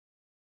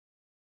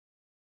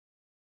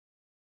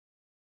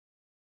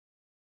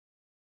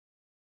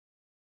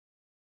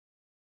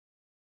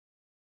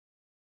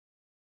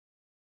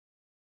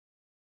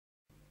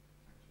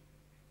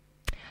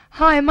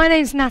Hi, my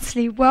name's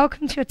Natalie.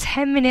 Welcome to your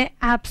 10-minute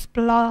abs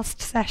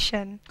blast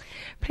session.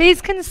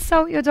 Please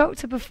consult your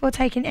doctor before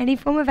taking any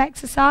form of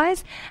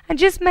exercise and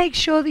just make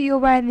sure that you're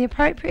wearing the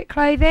appropriate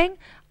clothing,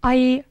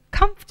 i.e.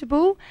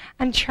 comfortable,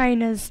 and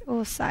trainers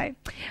also.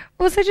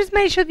 Also, just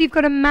make sure that you've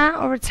got a mat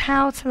or a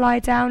towel to lie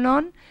down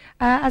on,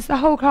 as the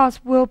whole class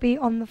will be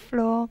on the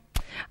floor.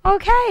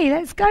 Okay,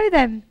 let's go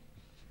then.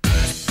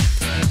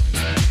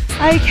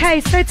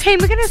 Okay, so team,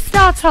 we're going to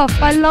start off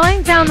by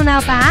lying down on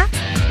our back.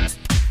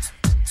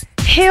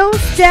 Heels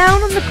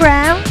down on the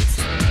ground,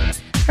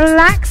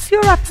 relax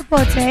your upper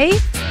body,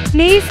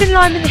 knees in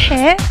line with the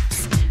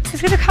hips.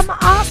 It's going to come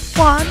up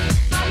one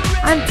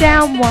and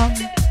down one.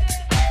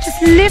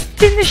 Just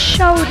lifting the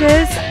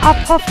shoulders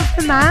up off of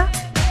the mat.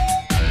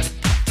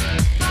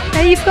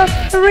 Now you've got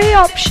three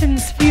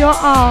options for your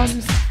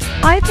arms.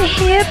 Either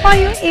here by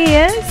your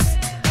ears,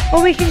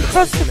 or we can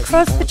cross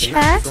across the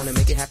chest,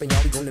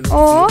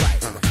 or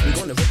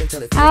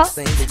out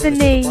to the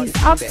knees,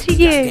 up to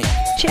you,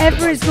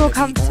 whichever is more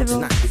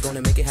comfortable.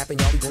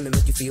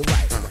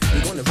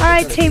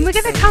 Alright team, we're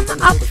going to come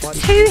up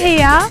to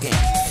here,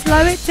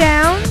 slow it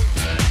down,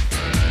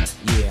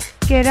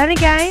 good, and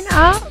again,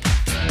 up,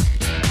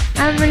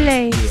 and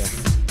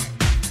release.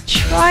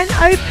 Try and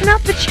open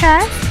up the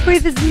chest,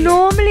 breathe as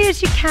normally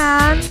as you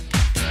can,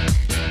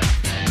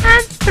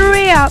 and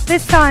 3 up,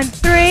 this time,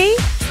 3,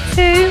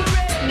 2,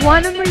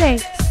 1, and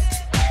release.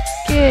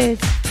 Good.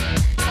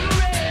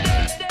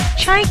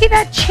 Try and keep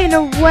that chin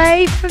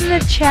away from the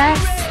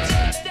chest.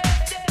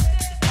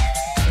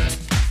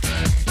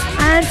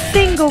 And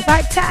single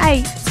back to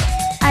 8.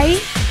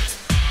 8,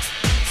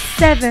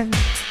 7,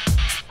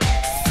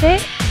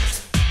 6,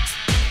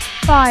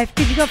 5.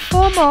 Good, you've got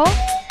 4 more.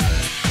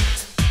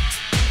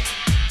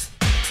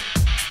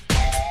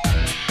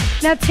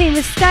 Now team,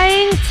 we're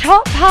staying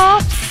top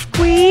half,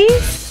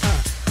 squeeze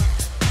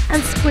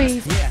and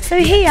squeeze. So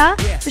here,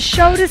 the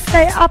shoulders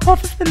stay up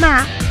off of the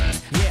mat.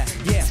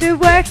 So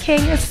we're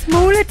working a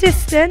smaller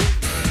distance,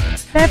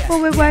 therefore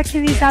we're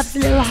working these abs a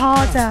little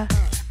harder.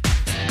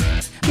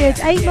 Good,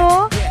 8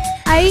 more,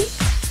 8,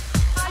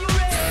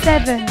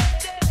 7,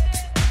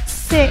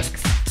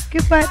 6,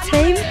 good work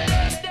team,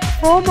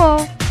 4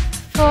 more,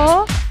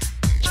 4,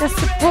 just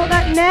support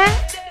that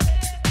neck.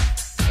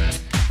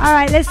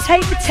 Alright, let's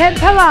take the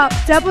tempo up,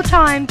 double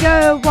time,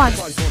 go, 1,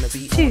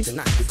 2,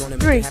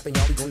 3,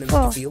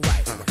 4.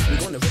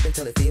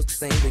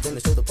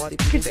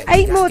 Good,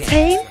 8 more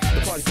team,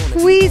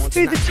 squeeze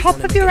through the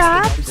top of your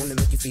abs.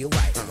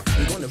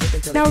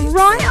 Now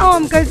right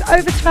arm goes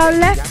over to our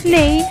left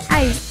knee,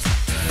 8,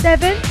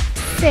 7,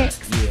 6.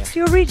 So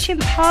you're reaching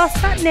past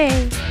that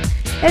knee.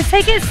 Let's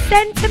take it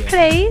center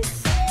please.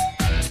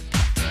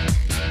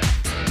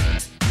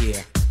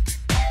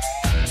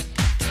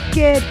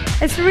 Good,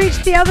 let's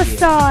reach the other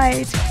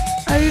side,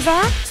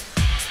 over.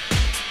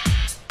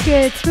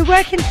 Good, so we're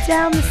working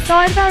down the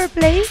side of our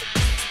oblique.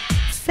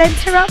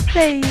 Centre up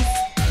please.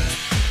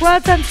 Well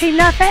done team.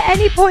 Now if at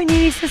any point you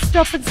need to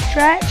stop and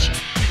stretch,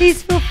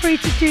 please feel free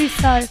to do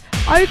so.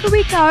 Over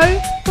we go,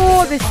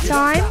 4 this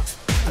time.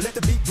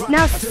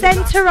 Now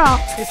centre up,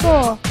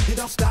 4.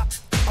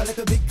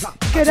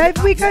 Good,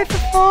 over we go for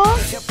 4.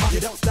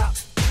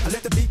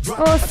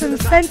 Awesome,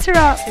 centre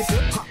up.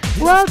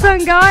 Well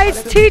done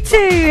guys, 2,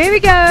 2, here we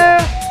go.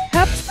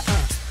 Up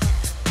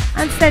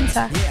and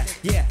centre.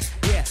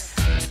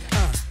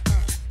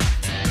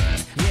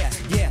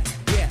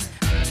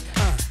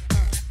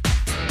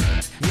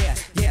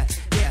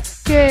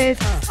 Good.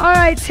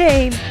 Alright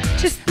team,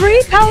 just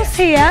 3 pulse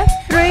here,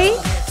 3,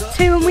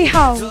 2 and we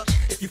hold.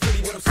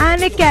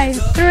 And again,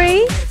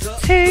 3,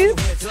 2,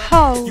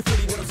 hold.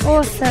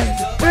 Awesome.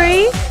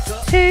 3,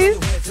 2,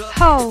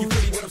 hold.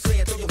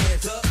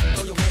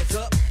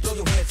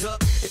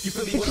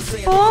 Just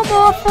 4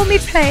 more for me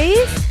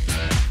please.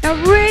 Now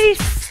really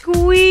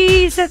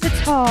squeeze at the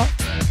top.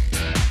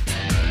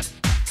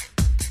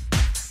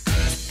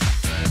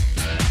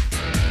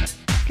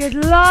 Good,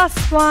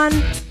 last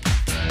one.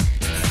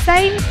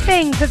 Same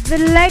thing, but the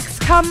legs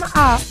come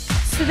up,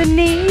 so the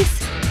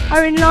knees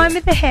are in line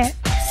with the hips.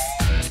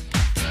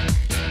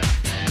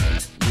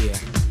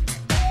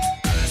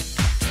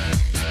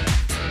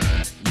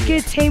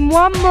 Good team,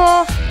 1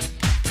 more.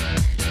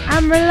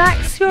 And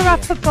relax your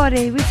upper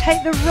body. We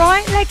take the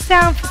right leg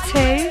down for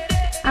 2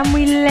 and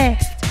we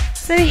lift.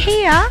 So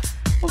here,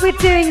 what we're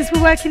doing is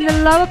we're working the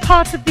lower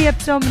part of the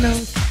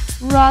abdominals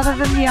rather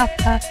than the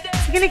upper. So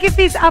we're going to give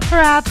these upper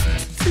abs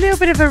just a little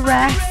bit of a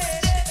rest.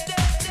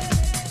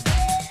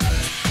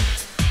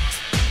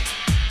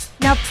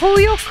 Now pull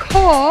your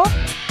core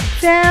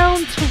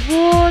down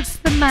towards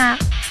the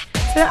mat so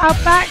that our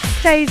back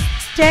stays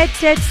dead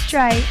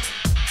straight.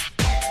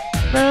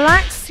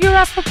 Relax your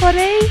upper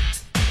body.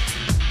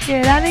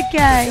 Good, and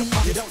again.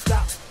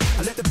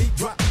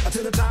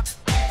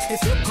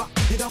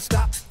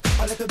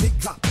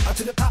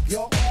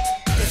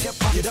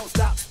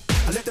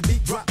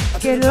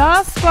 Good,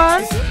 last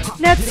one.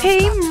 Now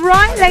team,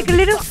 right leg a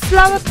little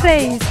slower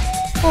please.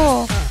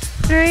 4,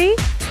 3,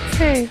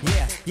 2.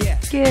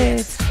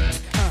 Good.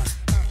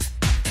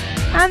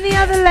 And the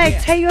other leg,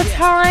 take your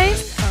time.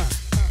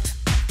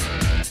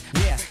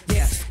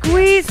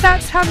 Squeeze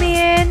that tummy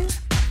in.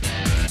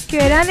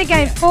 Good, and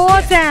again,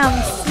 4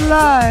 down,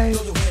 slow.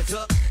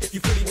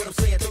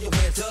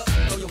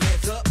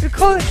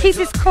 Keep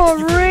this core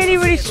really,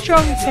 really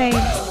strong, team.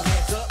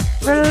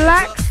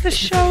 Relax the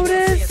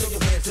shoulders.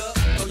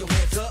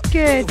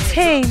 Good,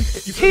 team.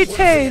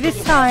 2-2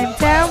 this time.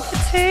 Down for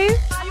 2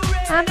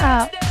 and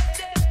up.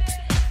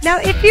 Now,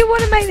 if you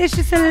want to make this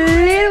just a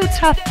little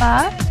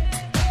tougher,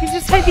 you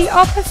just take the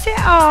opposite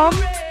arm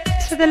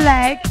to the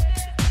leg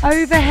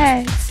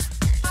overhead.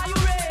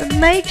 But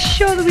make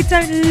sure that we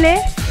don't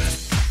lift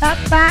that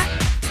back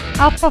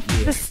up off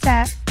of the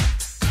step.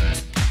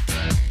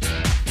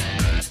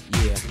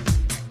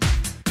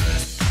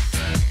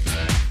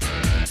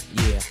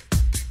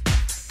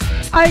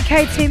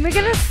 Okay, team, we're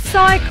going to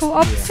cycle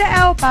opposite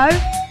elbow,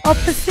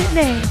 opposite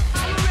knee.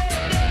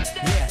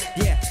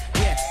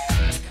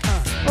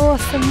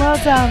 Awesome, well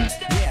done.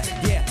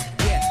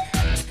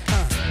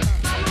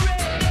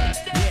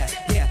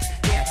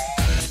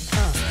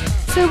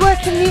 So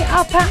working the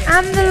upper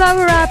and the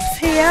lower abs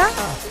here.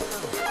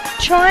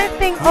 Try and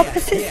think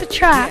opposites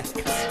attract.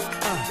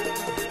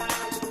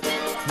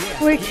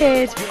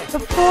 Wicked. For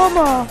 4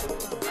 more.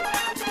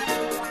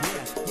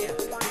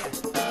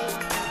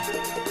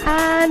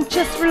 And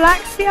just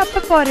relax the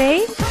upper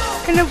body.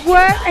 Going to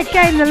work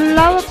again the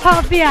lower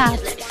part of the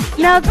abs.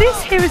 Now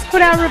this here is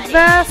called our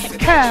reverse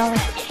curl.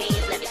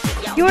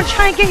 You want to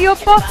try and get your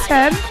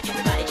bottom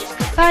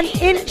about 1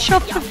 inch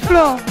off the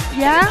floor,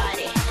 yeah?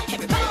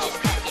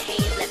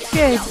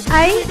 Good.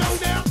 8,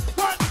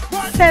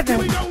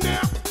 7,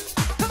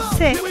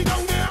 6.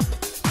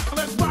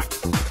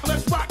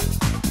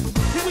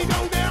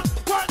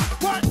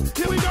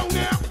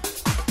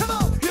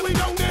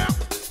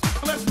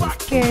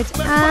 Good.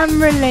 And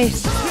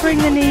release. Bring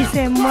the knees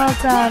in. Well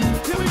done.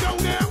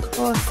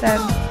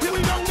 Awesome.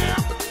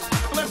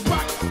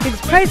 Good.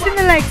 Placing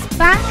the legs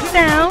back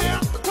down.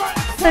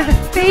 So the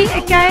feet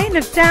again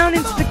are down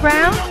into the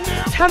ground.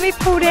 Tummy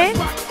pulled in.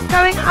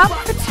 Going up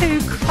for 2.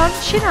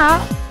 Crunching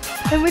up.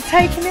 Then we're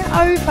taking it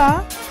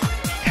over.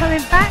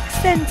 Coming back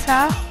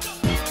centre.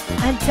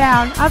 And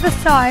down. Other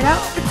side. Up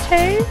for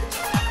 2.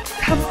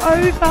 Come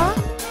over.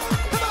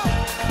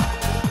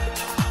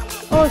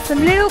 Awesome.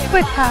 Little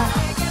quicker.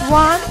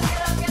 1,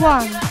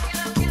 1.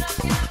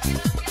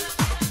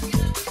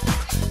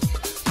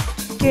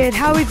 Good,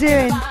 how are we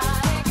doing?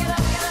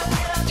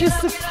 Just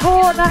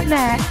support that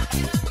neck.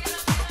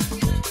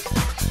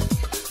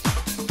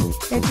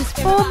 Yeah, just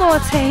 4 more,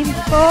 team.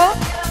 4,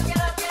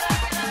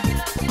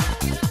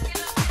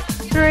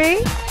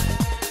 3,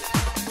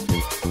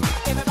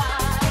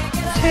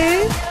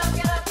 2.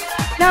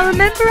 Now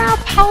remember our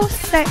pulse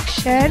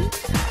section.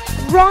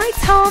 Right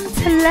arm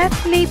to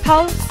left knee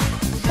pulse.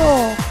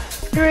 4,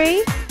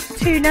 3,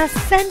 2. Now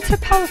centre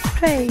pulse,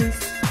 please.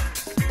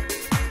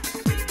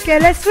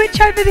 Good, let's switch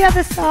over the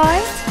other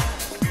side.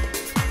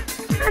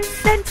 And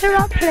centre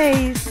up,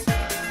 please.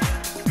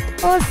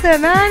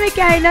 Awesome, and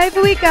again,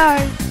 over we go.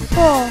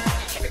 4,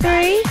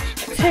 3,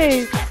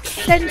 2.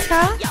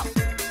 Centre.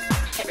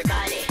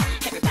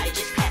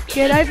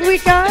 Good, over we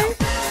go.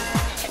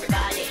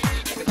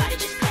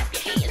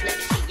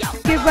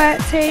 Good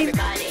work, team.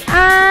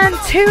 And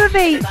 2 of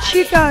each,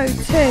 you go,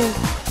 2.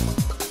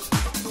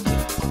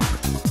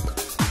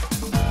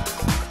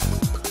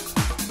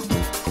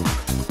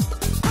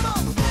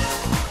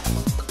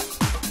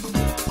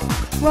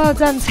 Well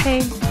done,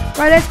 team.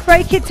 Right, let's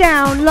break it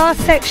down. Last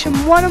section,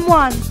 1 and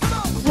 1.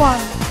 1.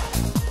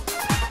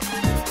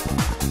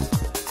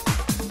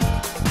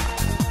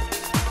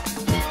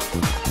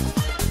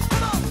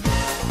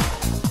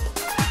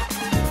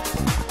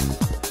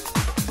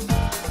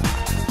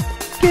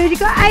 Good, you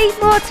got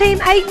 8 more, team.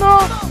 8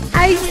 more.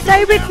 8,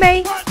 stay with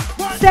me.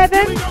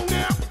 7,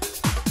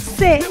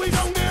 6.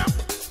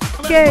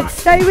 Good,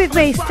 stay with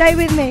me, stay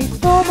with me.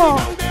 4 more.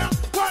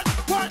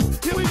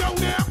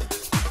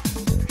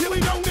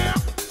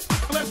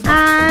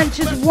 And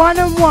just 1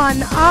 and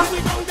 1, up,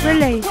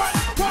 release.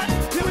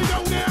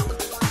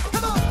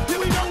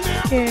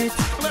 Good.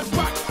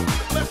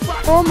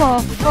 4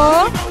 more,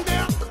 4,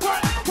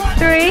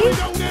 3,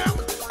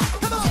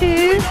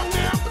 2,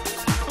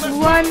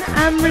 1,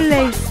 and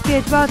release.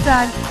 Good, well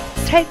done.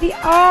 Take the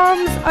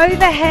arms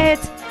overhead,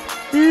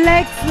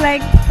 legs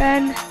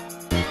lengthen.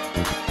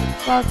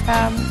 Well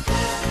done.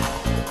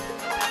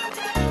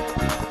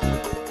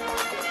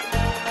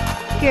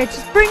 Good,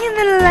 just bringing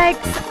the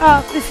legs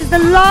up. This is the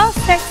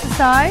last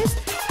exercise.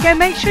 Okay,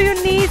 make sure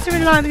your knees are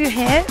in line with your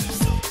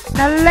hips.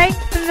 Now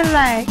lengthen the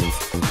legs.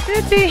 What we're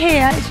going to do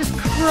here is just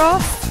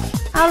cross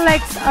our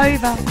legs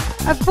over.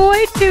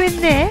 Avoid doing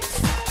this.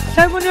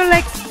 Don't want your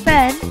legs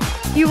bent.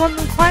 You want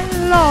them quite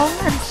long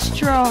and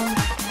strong.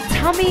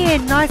 Tummy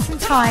in, nice and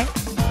tight.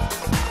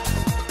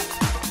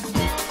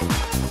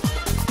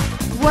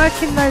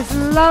 Working those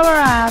lower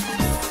abs.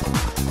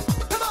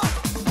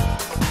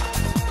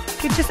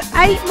 Good, just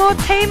 8 more,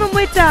 team, and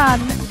we're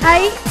done.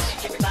 8,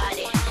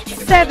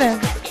 7,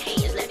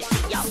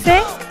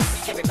 6,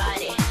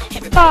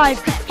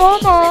 5. Good, 4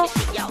 more.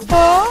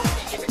 4,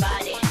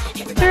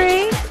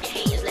 3,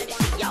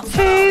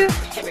 2,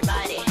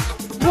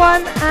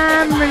 1,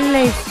 and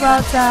release.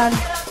 Well done.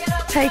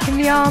 Taking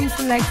the arms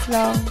and legs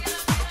long.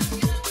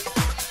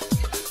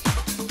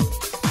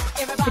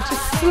 But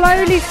just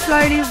slowly,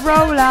 slowly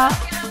roll up.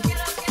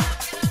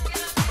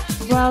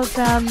 Well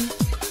done.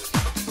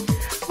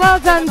 Well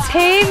done,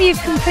 team.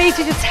 You've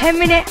completed a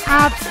 10-minute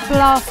abs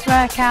blast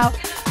workout.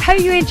 Hope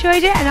you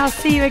enjoyed it, and I'll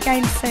see you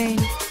again soon.